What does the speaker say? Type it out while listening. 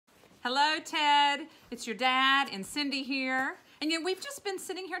Hello, Ted. It's your dad and Cindy here. And we've just been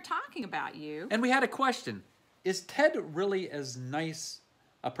sitting here talking about you. And we had a question. Is Ted really as nice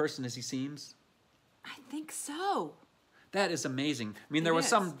a person as he seems? I think so. That is amazing. I mean, there was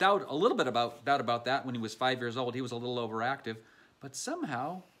some doubt, a little bit about that when he was 5 years old. He was a little overactive. But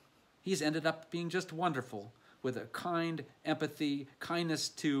somehow, he's ended up being just wonderful with a kind empathy, kindness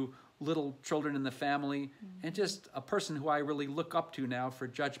to little children in the family, and just a person who I really look up to now for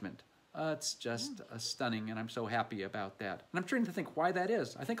judgment. It's just stunning, and I'm so happy about that. And I'm trying to think why that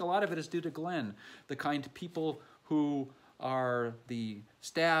is. I think a lot of it is due to Glenn, the kind people who are the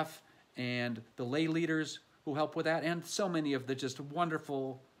staff and the lay leaders who help with that, and so many of the just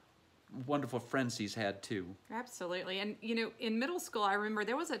wonderful, wonderful friends he's had too. Absolutely. And in middle school, I remember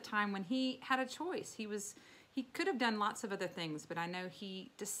there was a time when he had a choice. He could have done lots of other things, but I know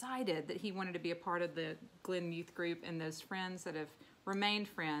he decided that he wanted to be a part of the Glenn Youth Group and those friends that have remained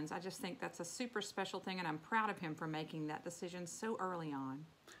friends. I just think that's a super special thing, and I'm proud of him for making that decision so early on.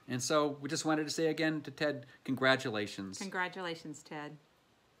 And so we just wanted to say again to Ted, congratulations. Congratulations, Ted.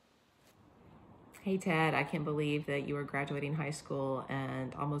 Hey, Ted, I can't believe that you are graduating high school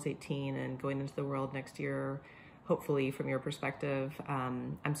and almost 18 and going into the world next year, hopefully from your perspective.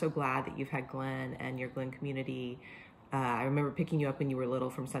 I'm so glad that you've had Glenn and your Glenn community. I remember picking you up when you were little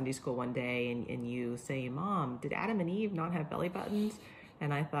from Sunday school one day and you saying, "Mom, did Adam and Eve not have belly buttons?"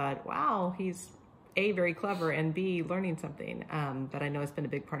 And I thought, wow, he's A, very clever, and B, learning something. But I know it's been a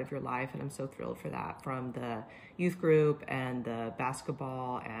big part of your life, and I'm so thrilled for that, from the youth group and the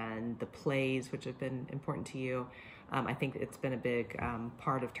basketball and the plays, which have been important to you. I think it's been a big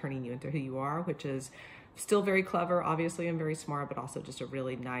part of turning you into who you are, which is still very clever, obviously, and very smart, but also just a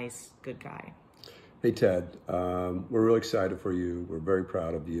really nice, good guy. Hey, Ted, we're really excited for you. We're very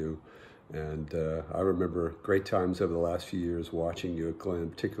proud of you. And I remember great times over the last few years watching you at Glenn,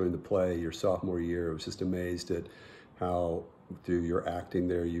 particularly in the play your sophomore year. I was just amazed at how through your acting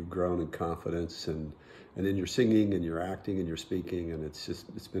there you've grown in confidence and in your singing and your acting and your speaking. And it's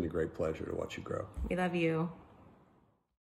been a great pleasure to watch you grow. We love you.